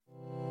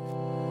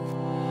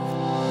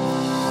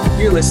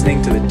You're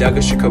listening to the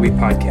Douglas Jacoby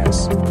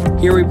Podcast.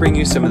 Here we bring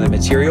you some of the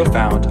material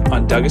found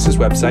on Douglas's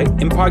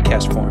website in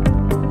podcast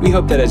form. We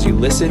hope that as you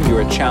listen, you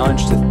are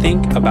challenged to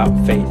think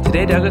about faith.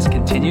 Today, Douglas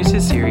continues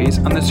his series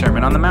on the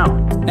Sermon on the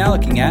Mount, now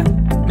looking at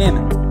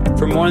Mammon.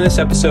 For more on this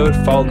episode,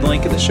 follow the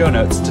link in the show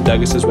notes to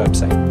Douglas's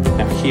website.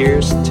 Now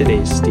here's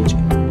today's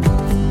teaching.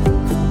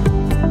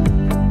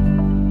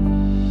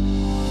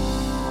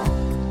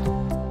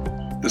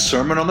 The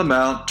Sermon on the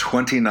Mount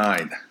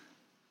 29,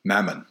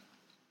 Mammon.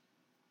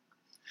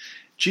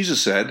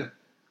 Jesus said,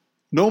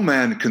 "No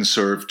man can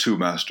serve two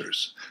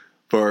masters,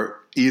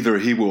 for either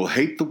he will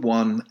hate the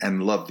one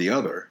and love the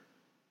other,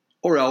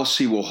 or else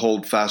he will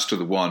hold fast to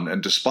the one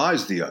and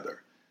despise the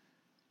other.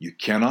 You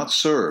cannot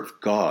serve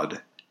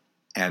God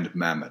and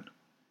Mammon."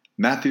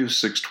 Matthew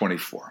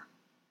 6:24.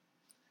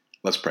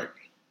 Let's pray.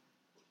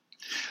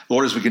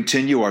 Lord, as we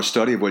continue our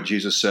study of what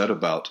Jesus said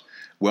about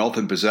wealth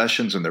and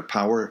possessions and their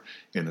power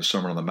in the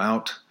Sermon on the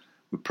Mount,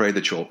 we pray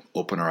that you'll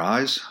open our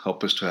eyes,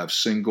 help us to have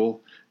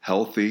single,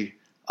 healthy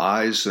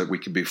eyes, that we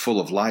can be full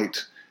of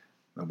light,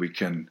 that we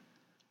can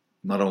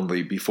not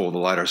only be full of the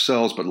light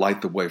ourselves, but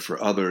light the way for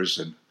others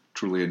and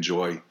truly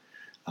enjoy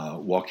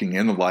walking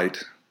in the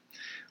light.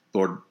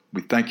 Lord,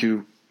 we thank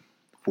you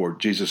for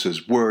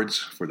Jesus' words,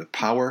 for the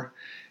power.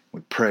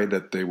 We pray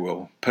that they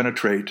will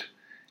penetrate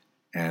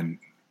and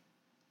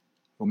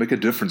will make a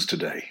difference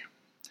today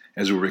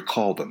as we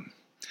recall them,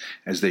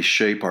 as they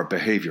shape our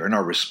behavior and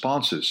our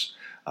responses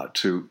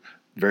to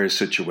various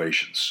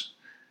situations,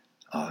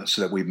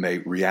 so that we may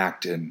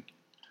react in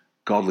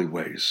godly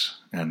ways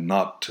and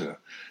not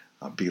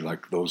be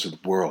like those of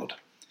the world.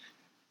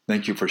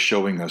 Thank you for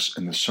showing us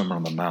in the Sermon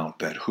on the Mount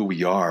that who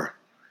we are,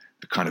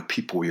 the kind of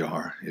people we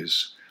are,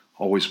 is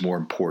always more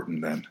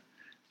important than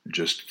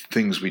just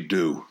things we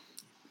do.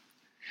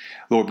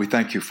 Lord, we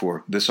thank you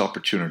for this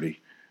opportunity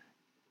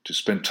to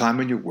spend time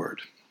in your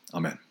word.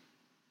 Amen.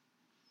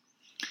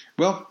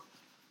 Well,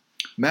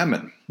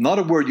 mammon, not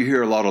a word you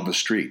hear a lot on the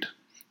street.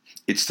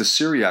 It's the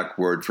Syriac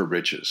word for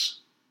riches.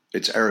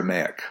 It's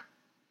Aramaic.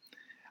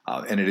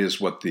 And it is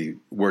what the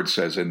word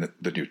says in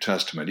the New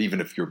Testament,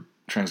 even if your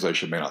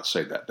translation may not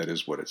say that. That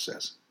is what it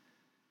says.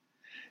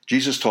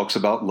 Jesus talks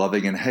about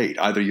loving and hate.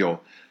 Either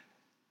you'll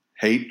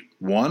hate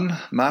one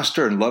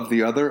master and love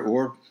the other,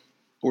 or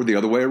the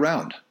other way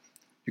around.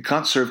 You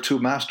can't serve two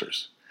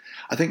masters.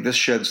 I think this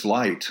sheds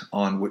light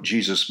on what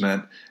Jesus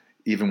meant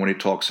even when he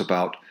talks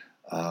about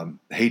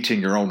hating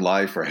your own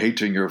life or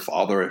hating your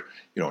father,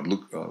 in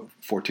Luke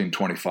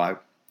 14:25.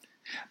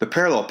 The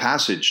parallel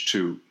passage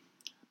to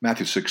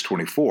Matthew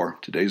 6:24,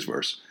 today's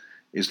verse,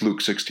 is Luke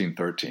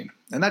 16:13.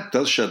 And that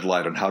does shed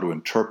light on how to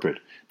interpret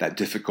that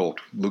difficult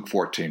Luke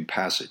 14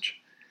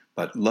 passage.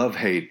 But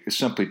love-hate is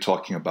simply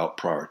talking about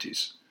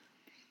priorities.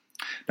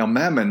 Now,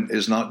 mammon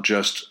is not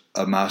just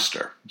a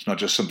master. It's not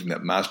just something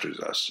that masters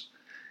us.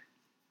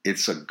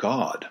 It's a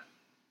god.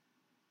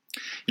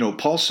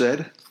 Paul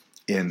said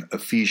in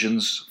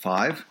Ephesians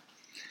 5,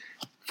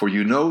 "For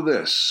you know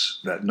this,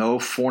 that no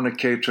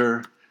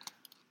fornicator,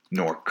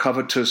 nor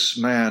covetous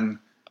man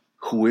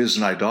who is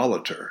an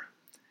idolater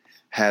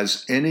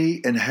has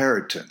any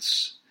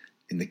inheritance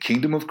in the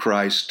kingdom of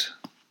Christ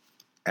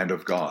and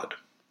of God."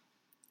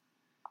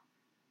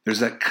 There's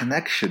that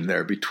connection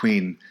there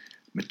between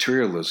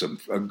materialism,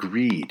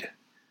 greed,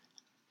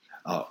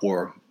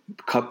 or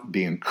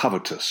being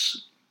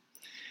covetous,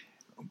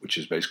 which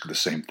is basically the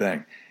same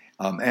thing,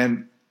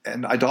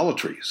 and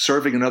idolatry,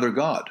 serving another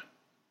god.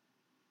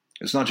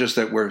 It's not just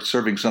that we're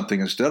serving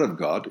something instead of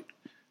God.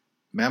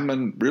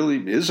 Mammon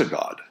really is a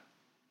god,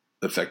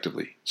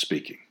 effectively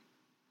speaking.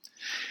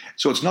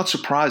 So it's not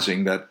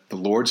surprising that the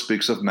Lord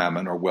speaks of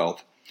mammon or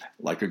wealth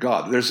like a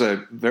god. There's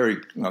a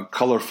very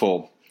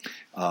colorful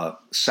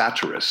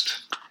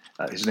satirist.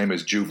 His name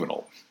is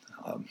Juvenal.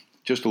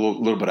 Just a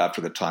little bit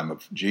after the time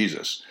of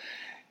Jesus.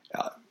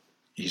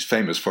 He's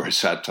famous for his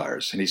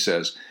satires. And he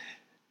says,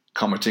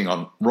 commenting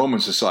on Roman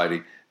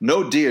society,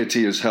 "No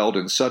deity is held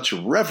in such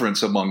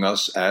reverence among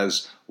us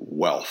as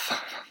wealth."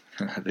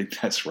 I think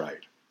that's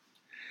right.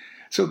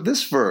 So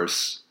this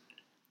verse,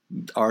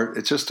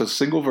 it's just a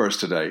single verse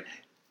today.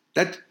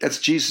 That's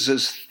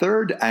Jesus'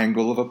 third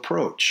angle of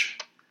approach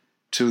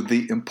to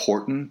the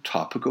important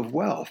topic of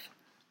wealth,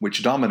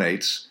 which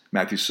dominates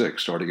Matthew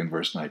 6, starting in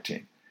verse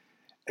 19.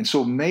 And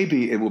so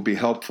maybe it will be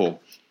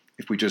helpful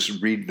if we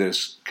just read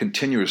this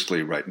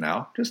continuously right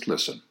now. Just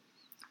listen.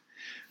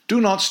 "Do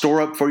not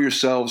store up for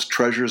yourselves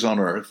treasures on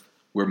earth,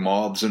 where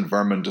moths and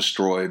vermin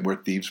destroy and where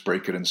thieves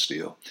break in and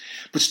steal.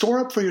 But store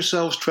up for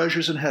yourselves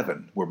treasures in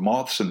heaven, where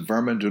moths and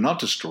vermin do not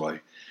destroy,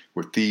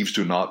 where thieves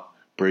do not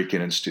break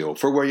in and steal.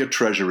 For where your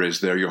treasure is,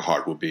 there your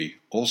heart will be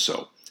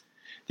also.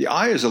 The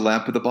eye is a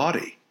lamp of the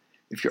body.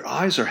 If your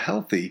eyes are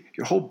healthy,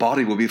 your whole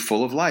body will be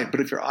full of light.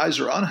 But if your eyes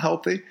are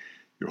unhealthy,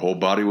 your whole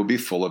body will be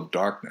full of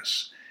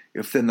darkness.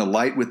 If then the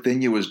light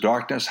within you is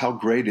darkness, how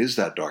great is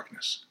that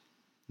darkness?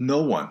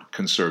 No one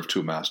can serve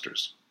two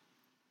masters.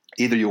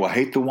 Either you will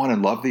hate the one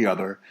and love the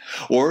other,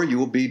 or you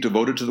will be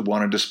devoted to the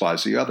one and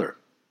despise the other.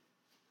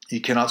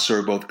 You cannot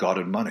serve both God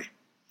and money."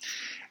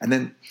 And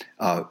then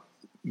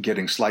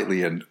getting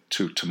slightly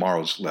into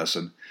tomorrow's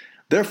lesson.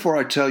 Therefore,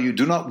 I tell you,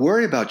 do not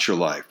worry about your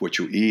life, what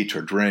you eat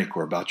or drink,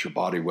 or about your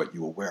body, what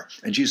you will wear.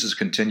 And Jesus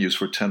continues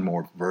for 10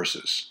 more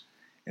verses.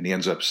 And he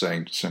ends up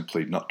saying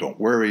simply, don't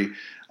worry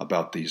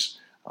about these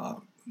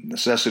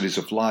necessities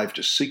of life.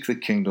 Just seek the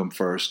kingdom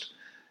first.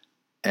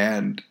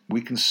 And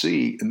we can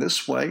see in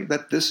this way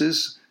that this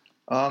is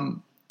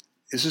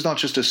not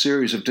just a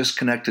series of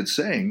disconnected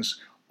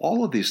sayings.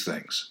 All of these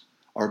things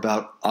are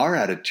about our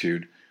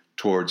attitude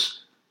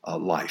towards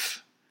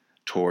life,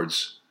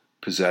 towards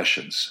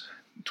possessions,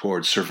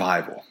 towards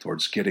survival,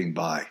 towards getting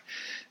by.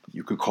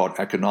 You could call it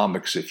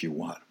economics if you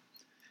want.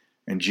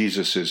 And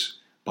Jesus is,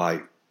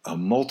 by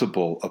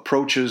multiple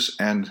approaches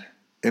and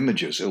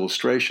images,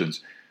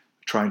 illustrations,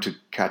 trying to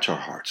capture our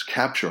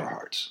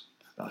hearts,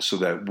 so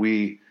that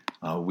we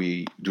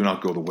do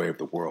not go the way of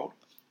the world.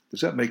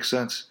 Does that make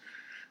sense?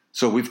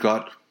 So we've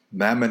got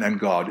mammon and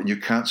God, and you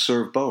can't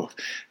serve both.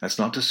 That's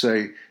not to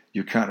say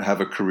you can't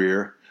have a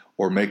career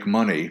or make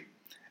money,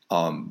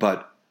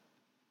 but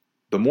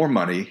the more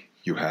money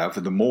you have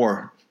and the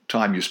more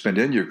time you spend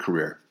in your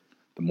career,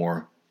 the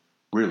more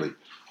really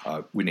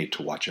we need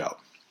to watch out.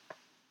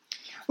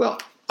 Well,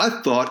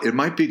 I thought it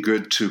might be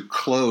good to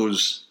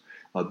close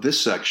this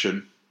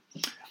section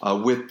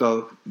with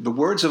the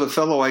words of a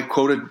fellow I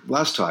quoted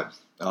last time,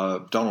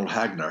 Donald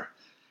Hagner.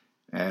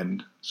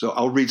 And so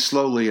I'll read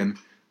slowly and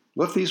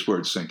let these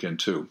words sink in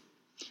too.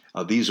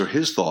 These are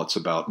his thoughts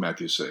about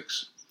Matthew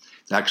 6.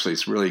 Actually,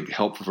 it's really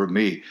helpful for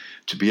me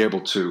to be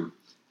able to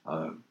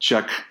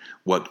check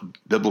what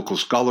biblical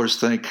scholars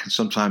think,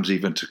 sometimes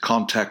even to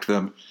contact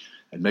them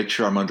and make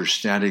sure I'm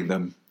understanding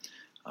them,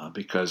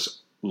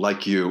 because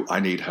like you, I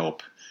need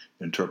help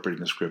interpreting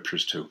the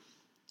scriptures too.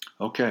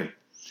 Okay.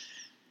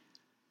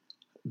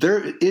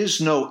 There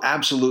is no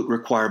absolute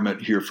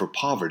requirement here for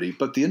poverty,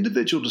 but the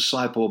individual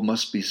disciple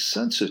must be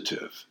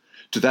sensitive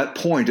to that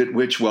point at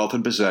which wealth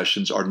and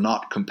possessions are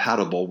not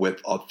compatible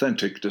with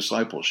authentic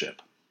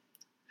discipleship.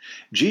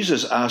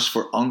 Jesus asks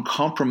for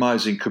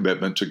uncompromising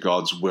commitment to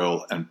God's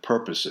will and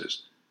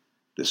purposes.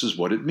 This is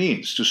what it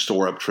means to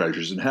store up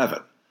treasures in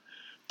heaven.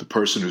 The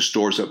person who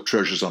stores up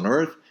treasures on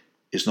earth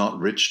is not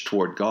rich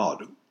toward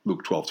God,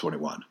 Luke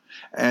 12:21,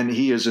 and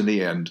he is in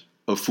the end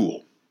a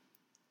fool.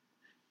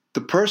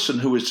 The person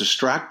who is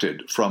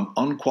distracted from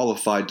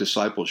unqualified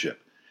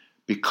discipleship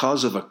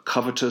because of a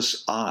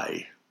covetous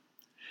eye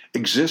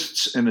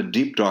exists in a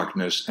deep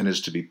darkness and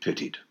is to be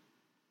pitied.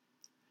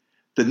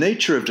 The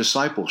nature of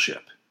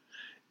discipleship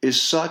is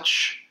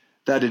such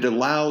that it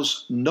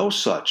allows no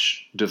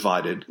such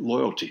divided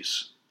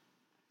loyalties.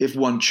 If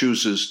one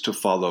chooses to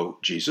follow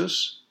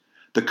Jesus,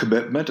 the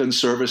commitment and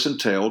service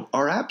entailed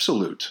are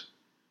absolute.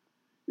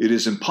 It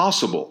is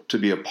impossible to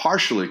be a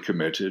partially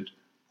committed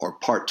or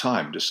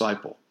part-time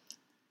disciple.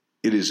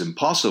 It is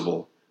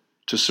impossible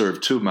to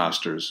serve two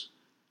masters,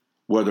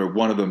 whether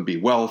one of them be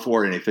wealth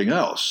or anything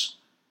else,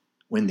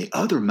 when the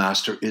other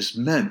master is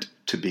meant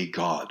to be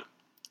God.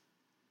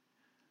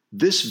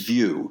 This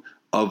view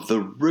of the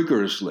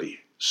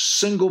rigorously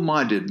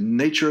single-minded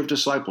nature of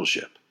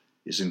discipleship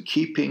is in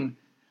keeping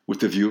with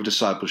the view of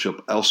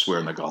discipleship elsewhere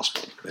in the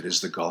gospel, that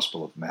is the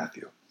Gospel of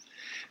Matthew.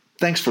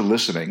 Thanks for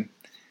listening.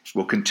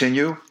 We'll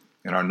continue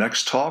in our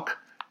next talk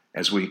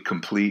as we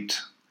complete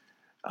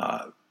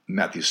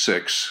Matthew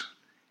 6,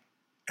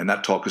 and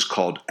that talk is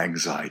called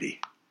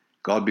Anxiety.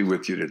 God be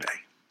with you today.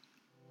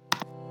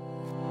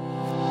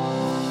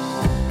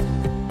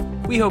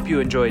 We hope you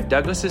enjoyed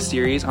Douglas's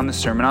series on the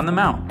Sermon on the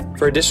Mount.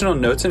 For additional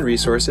notes and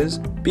resources,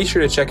 be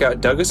sure to check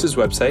out Douglas's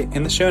website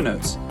in the show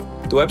notes.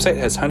 The website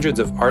has hundreds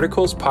of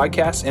articles,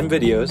 podcasts, and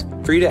videos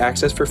for you to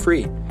access for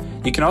free.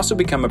 You can also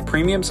become a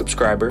premium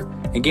subscriber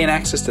and gain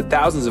access to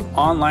thousands of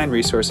online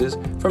resources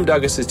from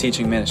Douglas's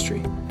teaching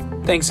ministry.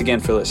 Thanks again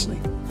for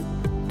listening.